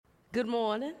Good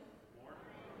morning.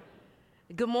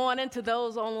 Good morning to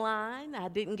those online. I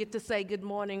didn't get to say good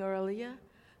morning earlier.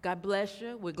 God bless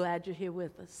you. We're glad you're here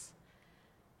with us.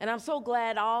 And I'm so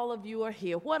glad all of you are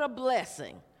here. What a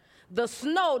blessing. The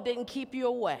snow didn't keep you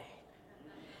away.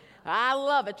 I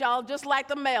love it. Y'all just like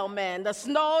the mailman. The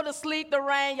snow, the sleet, the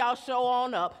rain, y'all show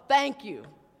on up. Thank you.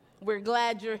 We're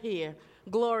glad you're here.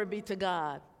 Glory be to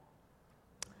God.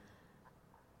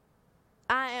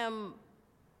 I am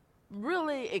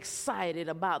really excited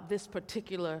about this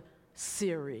particular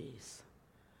series,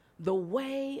 The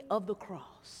Way of the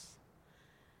Cross.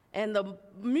 And the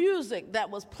music that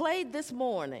was played this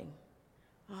morning,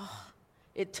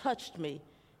 it touched me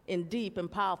in deep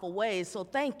and powerful ways. So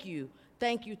thank you.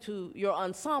 Thank you to your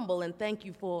ensemble, and thank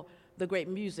you for the great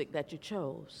music that you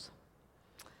chose.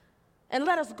 And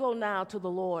let us go now to the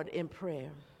Lord in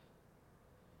prayer.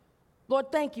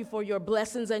 Lord, thank you for your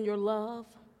blessings and your love.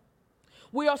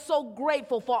 We are so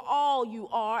grateful for all you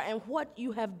are and what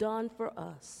you have done for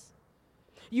us.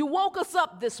 You woke us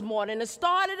up this morning and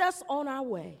started us on our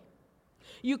way.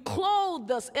 You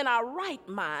clothed us in our right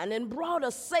mind and brought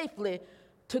us safely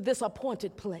to this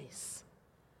appointed place.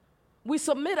 We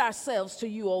submit ourselves to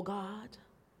you, O God.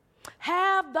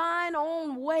 Have thine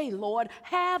own way, Lord.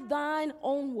 Have thine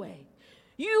own way.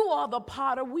 You are the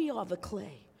potter, we are the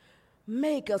clay.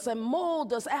 Make us and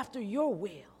mold us after your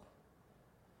will.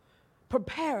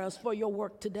 Prepare us for your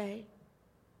work today.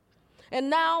 And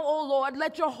now, O Lord,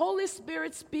 let your Holy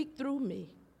Spirit speak through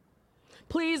me.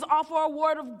 Please offer a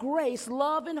word of grace,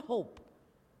 love, and hope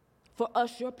for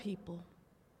us, your people.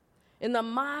 In the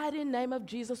mighty name of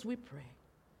Jesus we pray.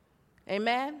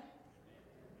 Amen.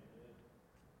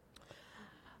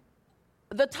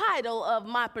 The title of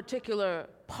my particular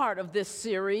part of this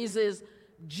series is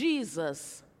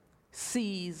Jesus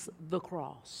Sees the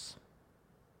Cross.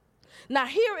 Now,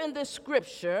 here in this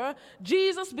scripture,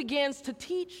 Jesus begins to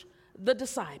teach the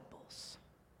disciples.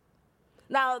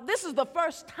 Now, this is the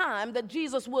first time that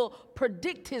Jesus will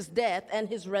predict his death and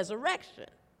his resurrection.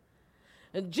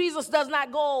 And Jesus does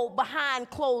not go behind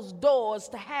closed doors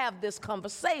to have this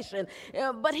conversation,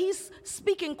 but he's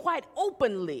speaking quite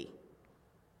openly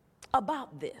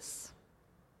about this.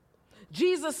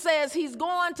 Jesus says he's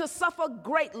going to suffer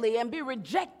greatly and be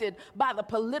rejected by the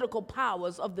political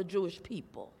powers of the Jewish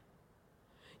people.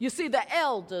 You see, the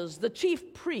elders, the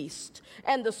chief priest,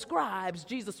 and the scribes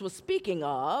Jesus was speaking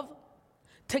of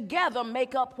together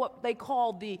make up what they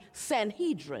call the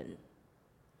Sanhedrin.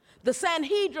 The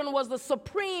Sanhedrin was the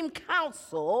supreme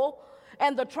council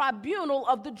and the tribunal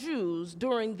of the Jews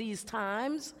during these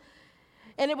times,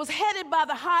 and it was headed by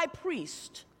the high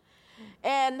priest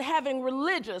and having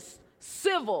religious,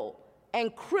 civil,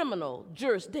 and criminal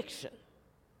jurisdiction.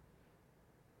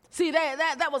 See,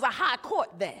 that was a high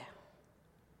court there.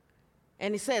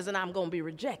 And he says, and I'm going to be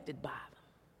rejected by them.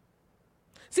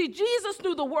 See, Jesus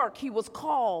knew the work he was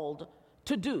called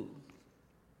to do.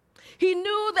 He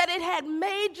knew that it had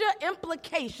major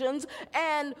implications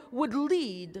and would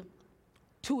lead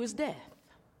to his death.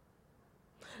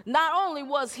 Not only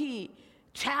was he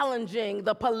challenging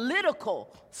the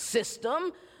political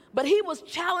system, but he was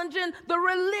challenging the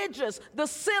religious, the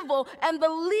civil, and the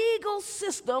legal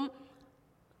system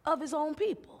of his own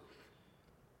people.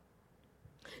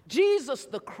 Jesus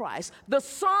the Christ, the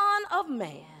Son of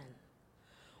Man,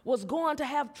 was going to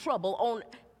have trouble on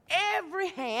every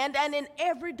hand and in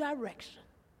every direction.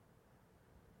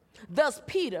 Thus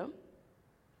Peter,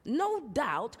 no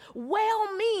doubt,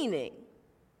 well-meaning,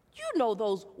 you know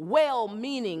those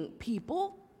well-meaning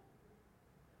people,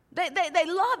 they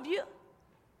love you.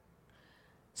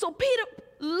 So Peter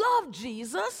loved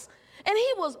Jesus, and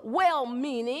he was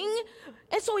well-meaning,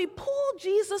 and so he pulled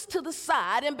Jesus to the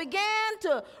side and began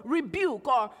to rebuke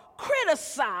or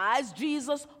criticize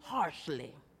Jesus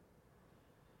harshly.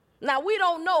 Now, we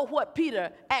don't know what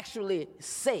Peter actually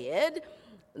said.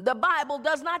 The Bible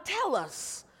does not tell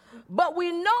us, but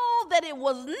we know that it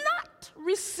was not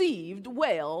received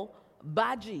well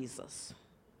by Jesus.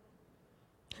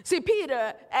 See,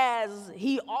 Peter, as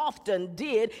he often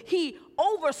did, he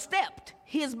overstepped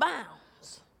his bounds.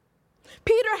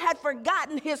 Peter had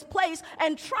forgotten his place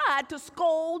and tried to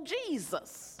scold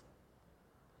Jesus.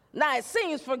 Now, it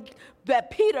seems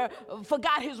that Peter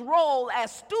forgot his role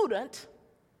as student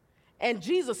and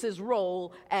Jesus'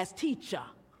 role as teacher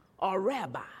or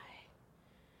rabbi.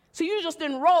 So you just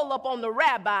didn't roll up on the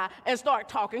rabbi and start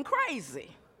talking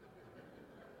crazy.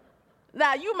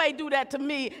 Now, you may do that to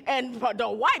me, and the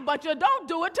white bunch, you don't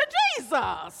do it to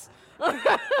Jesus.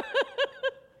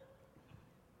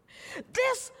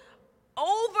 This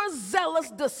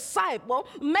overzealous disciple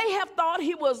may have thought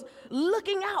he was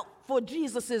looking out for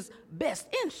Jesus' best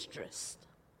interest.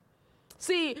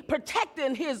 See,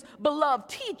 protecting his beloved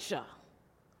teacher.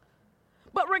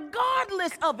 But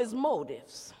regardless of his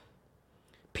motives,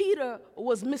 Peter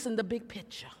was missing the big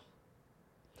picture.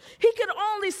 He could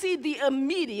only see the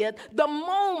immediate, the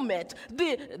moment,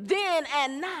 the then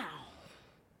and now.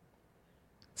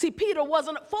 See, Peter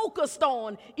wasn't focused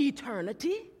on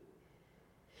eternity.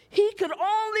 He could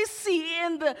only see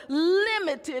in the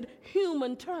limited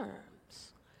human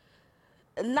terms,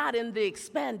 not in the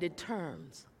expanded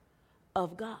terms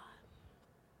of God.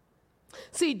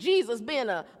 See, Jesus, being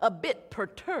a bit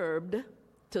perturbed,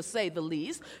 to say the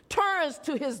least, turns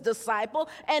to his disciple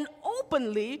and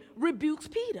openly rebukes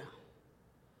Peter.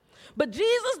 But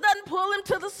Jesus doesn't pull him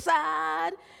to the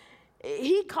side.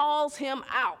 He calls him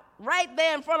out right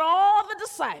there in front of all the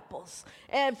disciples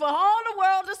and for all the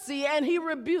world to see, and he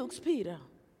rebukes Peter.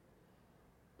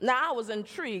 Now, I was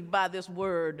intrigued by this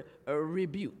word,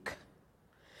 rebuke,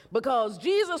 because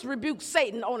Jesus rebuked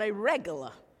Satan on a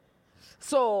regular.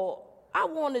 So I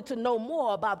wanted to know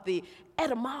more about the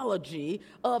etymology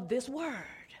of this word.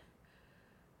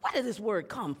 Where did this word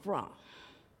come from?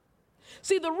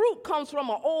 See, the root comes from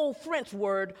an old French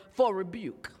word for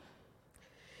rebuke.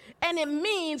 And it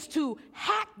means to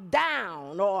hack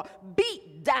down or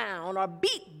beat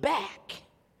back.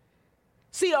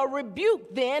 See, a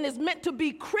rebuke then is meant to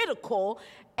be critical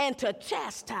and to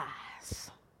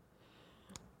chastise.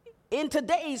 In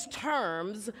today's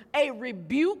terms, a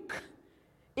rebuke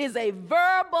is a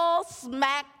verbal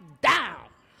smack down.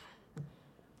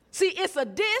 See, it's a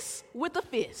diss with a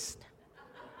fist,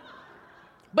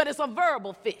 but it's a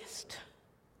verbal fist.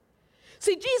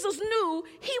 See, Jesus knew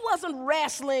he wasn't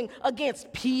wrestling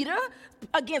against Peter,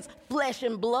 against flesh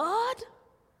and blood,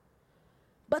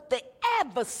 but the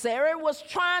adversary was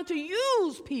trying to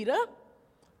use Peter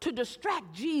to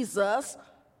distract Jesus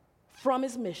from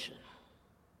his mission.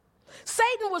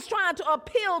 Satan was trying to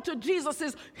appeal to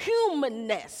Jesus'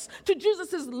 humanness, to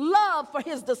Jesus' love for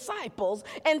his disciples,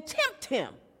 and tempt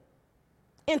him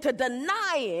into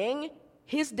denying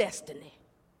his destiny.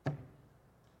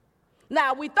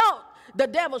 Now, we thought the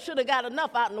devil should have got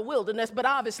enough out in the wilderness, but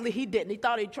obviously he didn't. He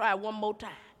thought he'd try one more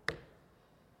time.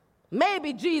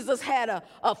 Maybe Jesus had a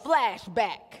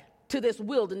flashback to this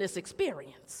wilderness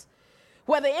experience,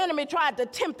 where the enemy tried to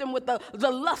tempt him with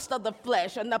the lust of the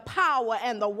flesh and the power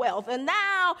and the wealth. And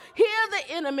now here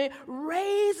the enemy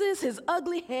raises his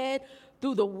ugly head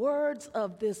through the words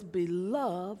of this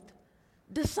beloved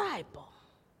disciple.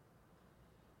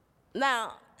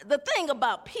 Now, the thing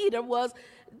about Peter was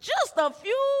just a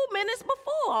few minutes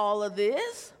before all of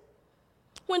this,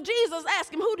 when Jesus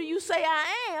asked him, "Who do you say I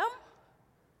am?"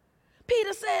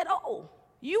 Peter said, "Oh,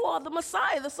 you are the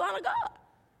Messiah, the Son of God."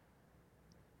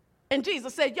 And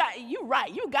Jesus said, "Yeah, you're right,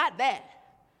 you got that.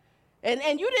 And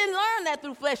you didn't learn that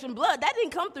through flesh and blood. That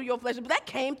didn't come through your flesh and blood. That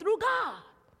came through God."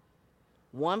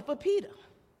 One for Peter.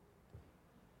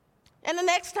 And the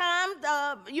next time,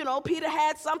 Peter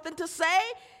had something to say,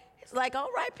 it's like,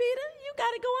 "All right, Peter, you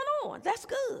got it going on. That's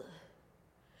good."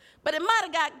 But it might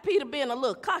have got Peter being a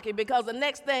little cocky, because the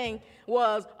next thing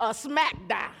was a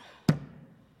smackdown.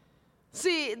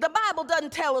 See, the Bible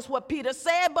doesn't tell us what Peter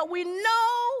said, but we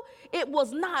know it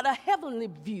was not a heavenly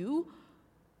view.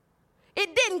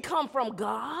 It didn't come from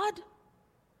God,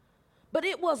 but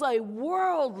it was a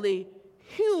worldly,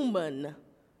 human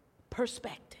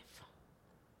perspective.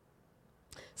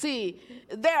 See,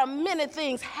 there are many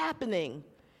things happening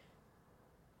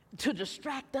to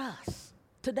distract us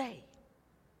today.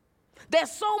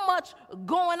 There's so much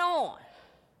going on.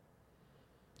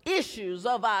 Issues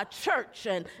of our church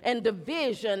and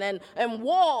division and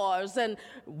wars and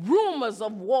rumors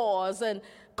of wars and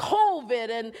COVID.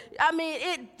 And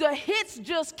the hits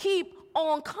just keep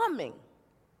on coming.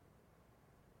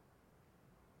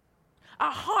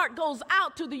 Our heart goes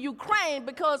out to the Ukraine,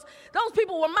 because those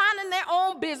people were minding their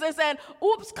own business, and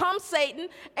oops, comes Satan,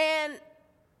 and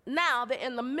now they're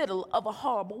in the middle of a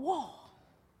horrible war.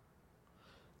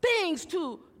 Things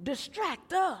to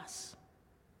distract us.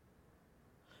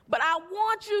 But I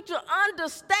want you to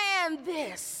understand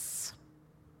this.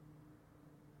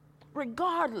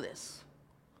 Regardless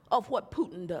of what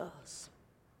Putin does,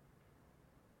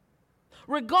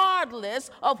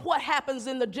 regardless of what happens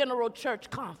in the General Church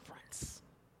Conference,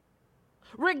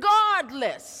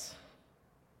 regardless,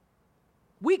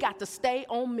 we got to stay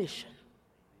on mission.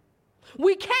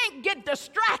 We can't get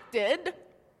distracted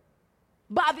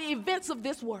by the events of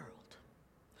this world.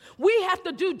 We have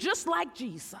to do just like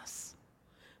Jesus.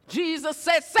 Jesus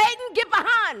said, "Satan, get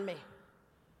behind me.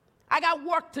 I got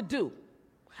work to do.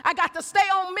 I got to stay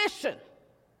on mission."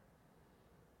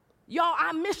 Y'all,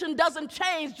 our mission doesn't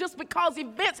change just because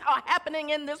events are happening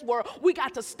in this world. We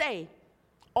got to stay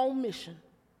on mission.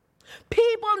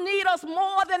 People need us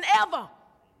more than ever.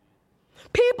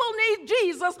 People need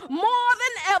Jesus more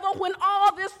than ever when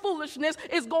all this foolishness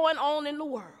is going on in the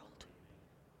world.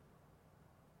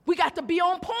 We got to be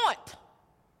on point.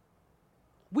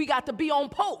 We got to be on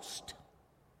post.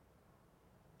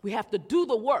 We have to do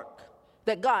the work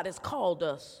that God has called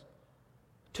us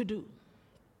to do.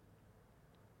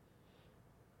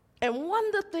 And one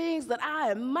of the things that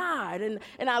I admired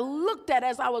and I looked at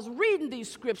as I was reading these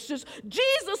scriptures,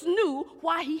 Jesus knew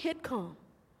why he had come.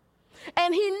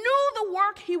 And he knew the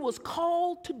work he was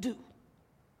called to do.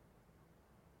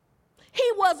 He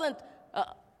wasn't,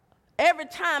 every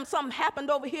time something happened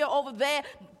over here, over there,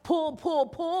 pull, pull,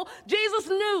 pull. Jesus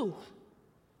knew.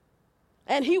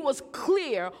 And he was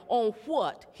clear on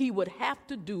what he would have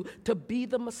to do to be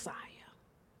the Messiah.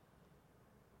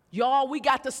 Y'all, we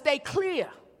got to stay clear.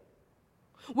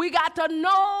 We got to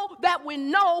know that we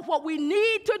know what we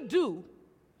need to do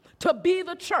to be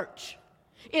the church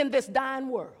in this dying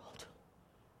world.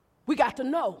 We got to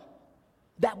know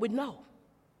that we know.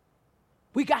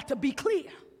 We got to be clear.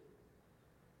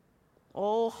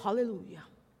 Oh, hallelujah.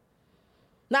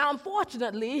 Now,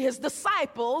 unfortunately, his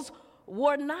disciples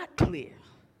were not clear.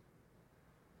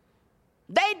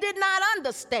 They did not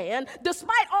understand,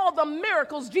 despite all the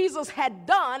miracles Jesus had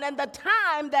done and the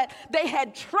time that they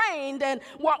had trained and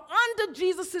were under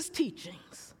Jesus'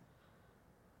 teachings,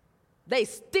 they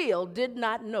still did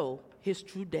not know his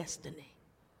true destiny.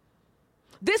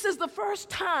 This is the first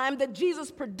time that Jesus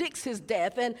predicts his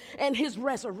death and his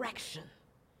resurrection.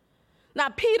 Now,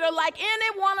 Peter, like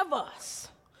any one of us,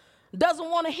 doesn't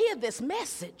want to hear this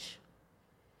message.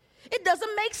 It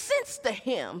doesn't make sense to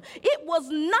him. It was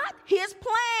not his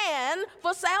plan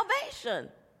for salvation.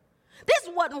 This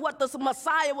wasn't what the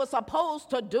Messiah was supposed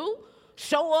to do,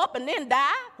 show up and then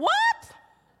die. What?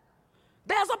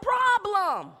 There's a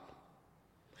problem.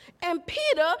 And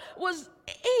Peter was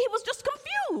just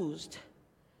confused.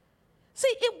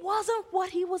 See, it wasn't what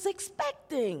he was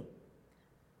expecting.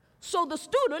 So the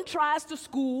student tries to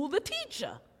school the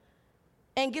teacher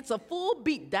and gets a full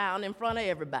beat down in front of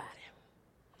everybody.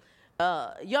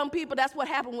 Young people, that's what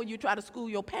happened when you try to school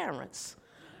your parents.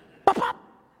 Pop, pop.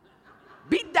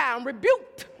 Beat down,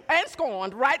 rebuked, and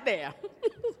scorned right there.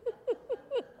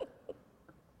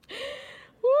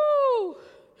 Woo.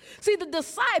 See, the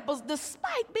disciples,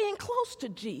 despite being close to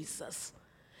Jesus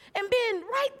and being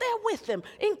right there with him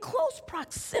in close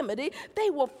proximity,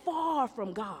 they were far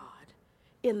from God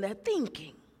in their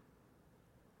thinking.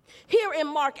 Here in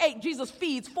Mark 8, Jesus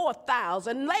feeds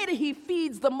 4,000. Later, he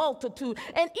feeds the multitude.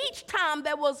 And each time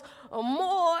there was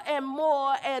more and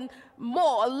more and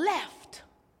more left.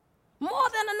 More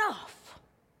than enough.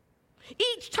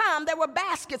 Each time there were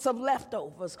baskets of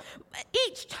leftovers.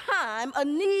 Each time a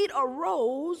need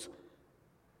arose,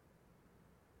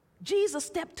 Jesus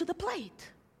stepped to the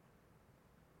plate.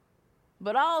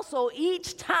 But also,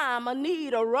 each time a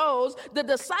need arose, the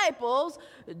disciples,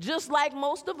 just like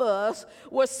most of us,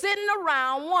 were sitting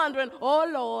around wondering, oh,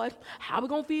 Lord, how are we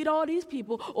going to feed all these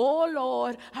people? Oh,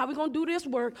 Lord, how are we going to do this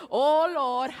work? Oh,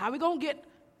 Lord, how are we going to get...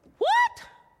 What?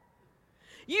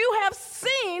 You have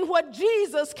seen what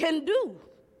Jesus can do.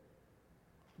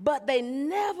 But they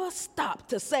never stopped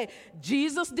to say,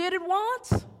 Jesus did it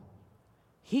once,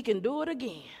 he can do it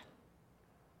again.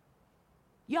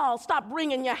 Y'all stop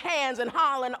wringing your hands and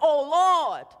hollering, oh,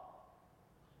 Lord.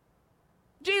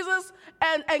 Jesus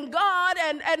and God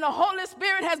and the Holy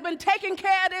Spirit has been taking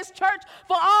care of this church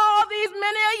for all these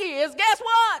many years. Guess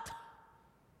what?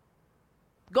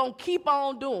 Gonna keep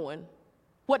on doing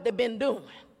what they've been doing.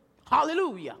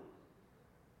 Hallelujah.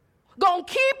 Gonna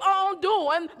keep on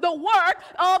doing the work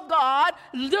of God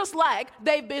just like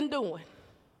they've been doing.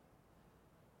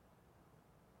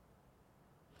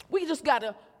 We just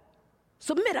gotta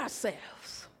submit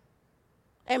ourselves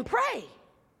and pray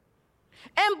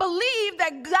and believe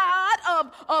that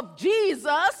God of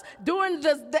Jesus, during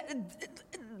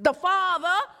the Father,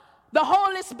 the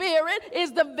Holy Spirit,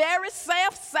 is the very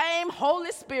self-same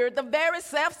Holy Spirit, the very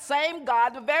self-same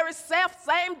God, the very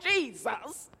self-same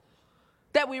Jesus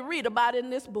that we read about in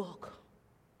this book.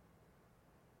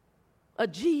 A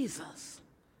Jesus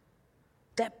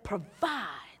that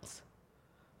provides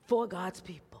for God's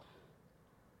people.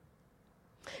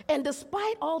 And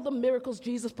despite all the miracles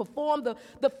Jesus performed,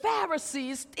 the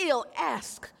Pharisees still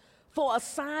ask for a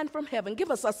sign from heaven.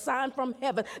 Give us a sign from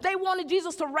heaven. They wanted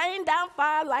Jesus to rain down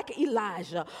fire like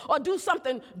Elijah or do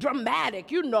something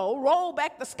dramatic, roll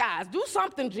back the skies. Do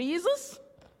something, Jesus.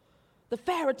 The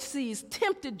Pharisees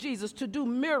tempted Jesus to do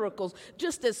miracles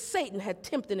just as Satan had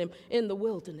tempted him in the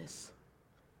wilderness.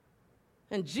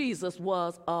 And Jesus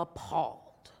was appalled.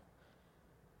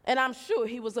 And I'm sure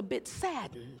he was a bit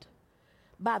saddened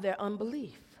by their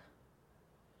unbelief.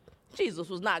 Jesus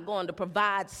was not going to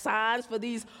provide signs for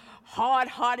these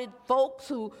hard-hearted folks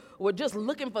who were just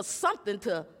looking for something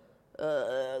to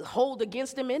hold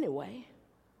against him anyway.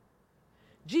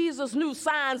 Jesus knew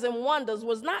signs and wonders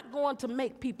was not going to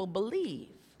make people believe.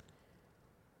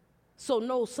 So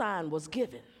no sign was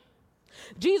given.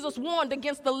 Jesus warned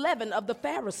against the leaven of the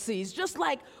Pharisees, just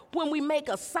like when we make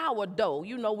a sourdough.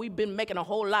 You know, we've been making a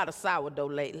whole lot of sourdough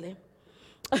lately.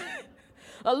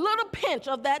 A little pinch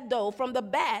of that dough from the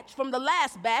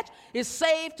last batch, is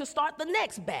saved to start the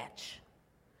next batch.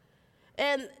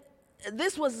 And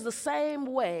this was the same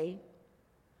way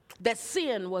that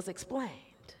sin was explained.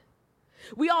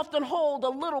 We often hold a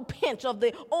little pinch of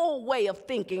the old way of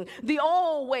thinking, the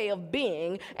old way of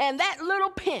being, and that little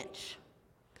pinch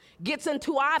gets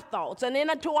into our thoughts and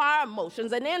into our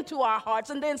emotions and into our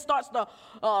hearts, and then starts to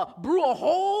brew a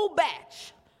whole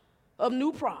batch of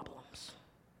new problems,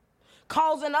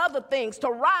 causing other things to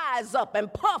rise up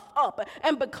and puff up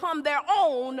and become their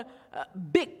own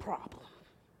big problem.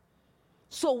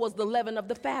 So was the leaven of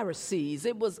the Pharisees.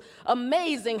 It was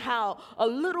amazing how a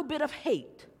little bit of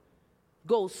hate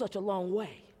goes such a long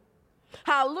way.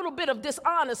 How a little bit of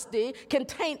dishonesty can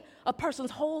taint a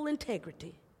person's whole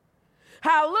integrity.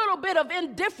 How a little bit of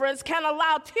indifference can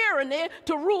allow tyranny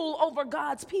to rule over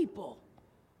God's people.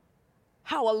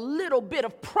 How a little bit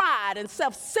of pride and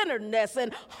self-centeredness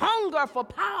and hunger for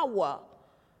power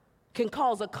can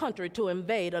cause a country to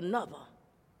invade another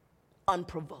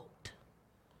unprovoked.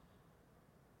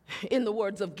 In the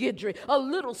words of Guidry, a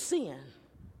little sin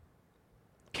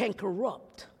can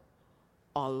corrupt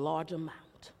a large amount.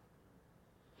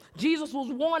 Jesus was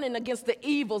warning against the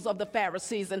evils of the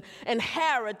Pharisees and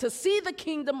Herod to see the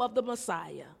kingdom of the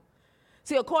Messiah.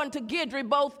 See, according to Guidry,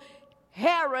 both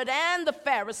Herod and the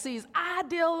Pharisees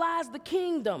idealized the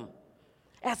kingdom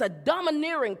as a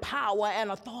domineering power and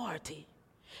authority.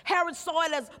 Herod saw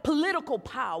it as political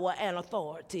power and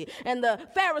authority, and the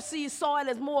Pharisees saw it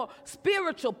as more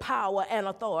spiritual power and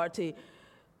authority.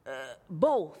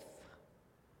 Both,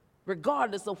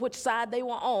 regardless of which side they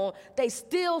were on, they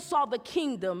still saw the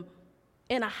kingdom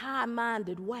in a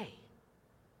high-minded way.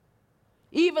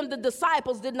 Even the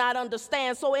disciples did not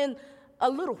understand, so in a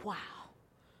little while,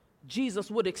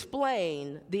 Jesus would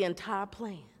explain the entire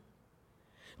plan.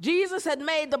 Jesus had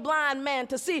made the blind man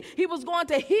to see. He was going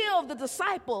to heal the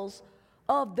disciples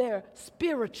of their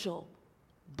spiritual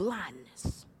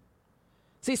blindness.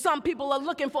 See, some people are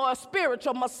looking for a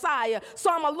spiritual Messiah.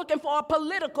 Some are looking for a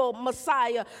political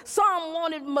Messiah. Some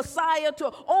wanted Messiah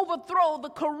to overthrow the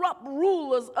corrupt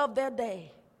rulers of their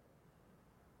day.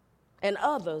 And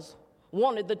others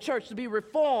wanted the church to be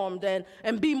reformed and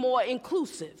be more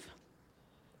inclusive.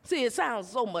 See, it sounds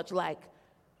so much like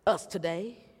us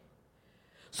today.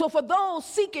 So for those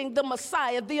seeking the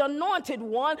Messiah, the anointed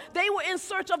one, they were in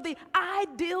search of the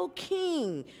ideal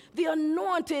king, the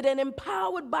anointed and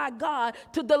empowered by God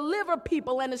to deliver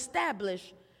people and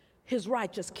establish his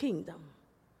righteous kingdom.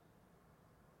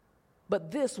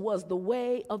 But this was the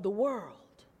way of the world,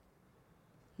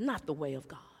 not the way of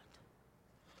God.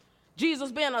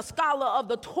 Jesus, being a scholar of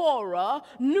the Torah,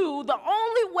 knew the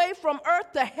only way from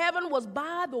earth to heaven was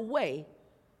by the way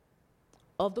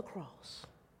of the cross.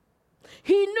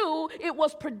 He knew it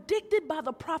was predicted by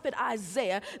the prophet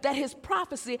Isaiah that his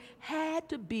prophecy had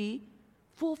to be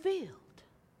fulfilled.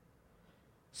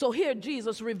 So here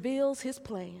Jesus reveals his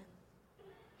plan.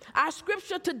 Our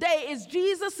scripture today is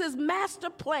Jesus' master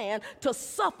plan to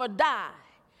suffer, die,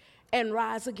 and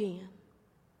rise again.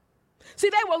 See,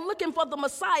 they were looking for the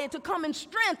Messiah to come in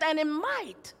strength and in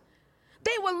might.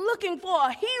 They were looking for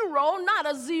a hero,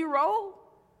 not a zero.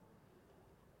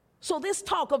 So this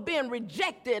talk of being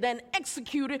rejected and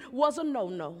executed was a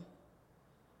no-no.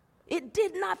 It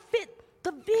did not fit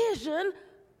the vision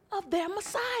of their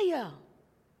Messiah.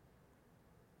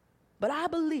 But I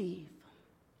believe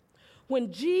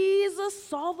when Jesus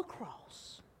saw the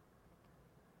cross,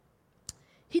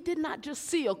 he did not just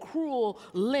see a cruel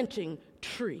lynching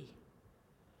tree.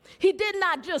 He did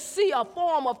not just see a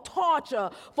form of torture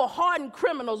for hardened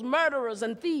criminals, murderers,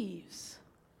 and thieves.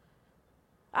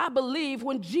 I believe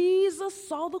when Jesus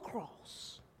saw the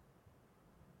cross,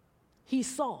 he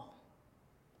saw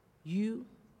you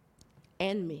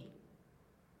and me.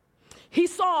 He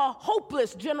saw a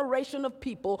hopeless generation of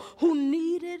people who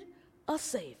needed a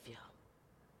Savior.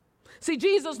 See,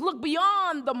 Jesus looked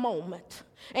beyond the moment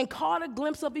and caught a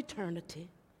glimpse of eternity.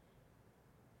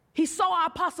 He saw our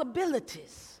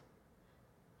possibilities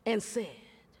and said,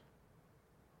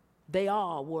 they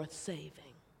are worth saving.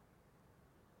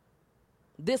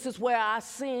 This is where our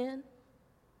sin,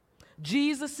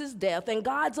 Jesus' death and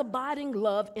God's abiding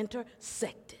love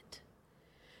intersected.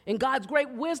 In God's great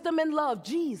wisdom and love,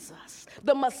 Jesus,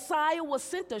 the Messiah, was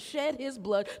sent to shed his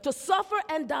blood, to suffer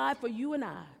and die for you and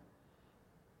I,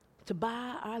 to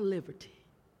buy our liberty,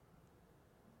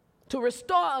 to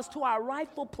restore us to our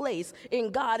rightful place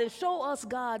in God and show us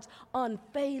God's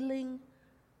unfailing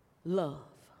love.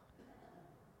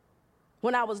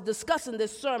 When I was discussing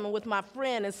this sermon with my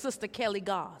friend and sister Kelly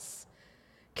Goss,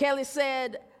 Kelly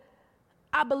said,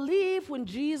 I believe when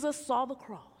Jesus saw the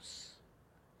cross,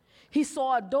 he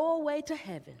saw a doorway to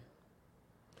heaven.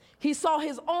 He saw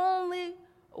his only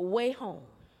way home.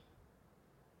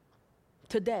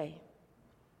 Today,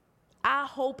 I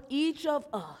hope each of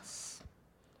us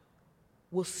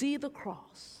will see the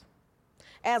cross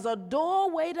as a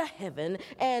doorway to heaven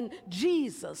and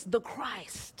Jesus, the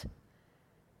Christ,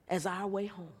 as our way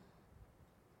home.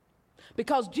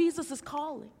 Because Jesus is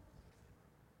calling.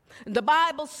 The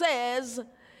Bible says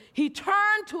he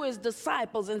turned to his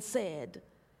disciples and said,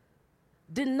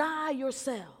 deny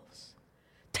yourselves,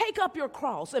 take up your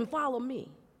cross and follow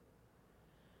me.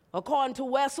 According to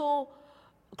Wessel,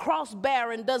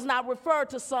 cross-bearing does not refer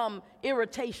to some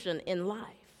irritation in life.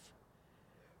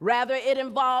 Rather, it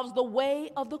involves the way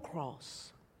of the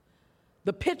cross.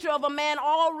 The picture of a man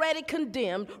already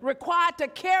condemned, required to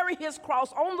carry his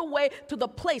cross on the way to the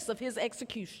place of his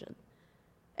execution,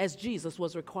 as Jesus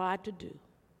was required to do.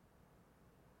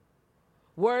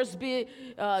 Worsby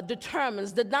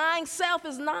determines denying self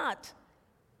is not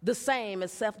the same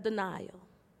as self-denial.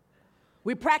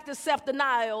 We practice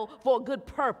self-denial for a good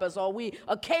purpose, or we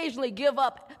occasionally give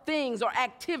up things or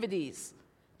activities,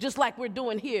 just like we're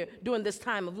doing here during this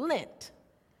time of Lent.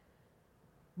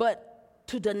 But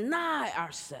to deny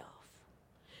ourselves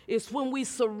is when we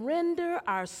surrender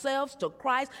ourselves to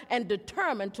Christ and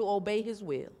determine to obey his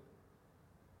will.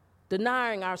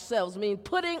 Denying ourselves means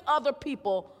putting other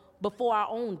people before our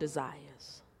own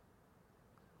desires.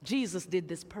 Jesus did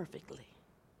this perfectly.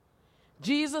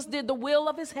 Jesus did the will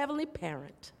of his heavenly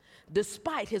parent,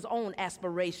 despite his own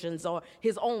aspirations or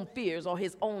his own fears or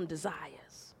his own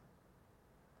desires.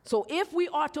 So if we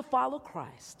are to follow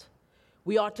Christ,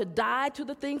 we are to die to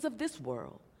the things of this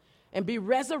world and be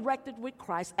resurrected with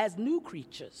Christ as new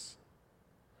creatures.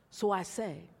 So I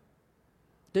say,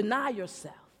 deny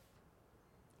yourself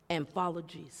and follow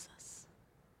Jesus.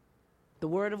 The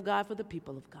word of God for the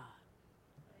people of God.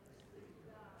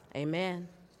 Amen.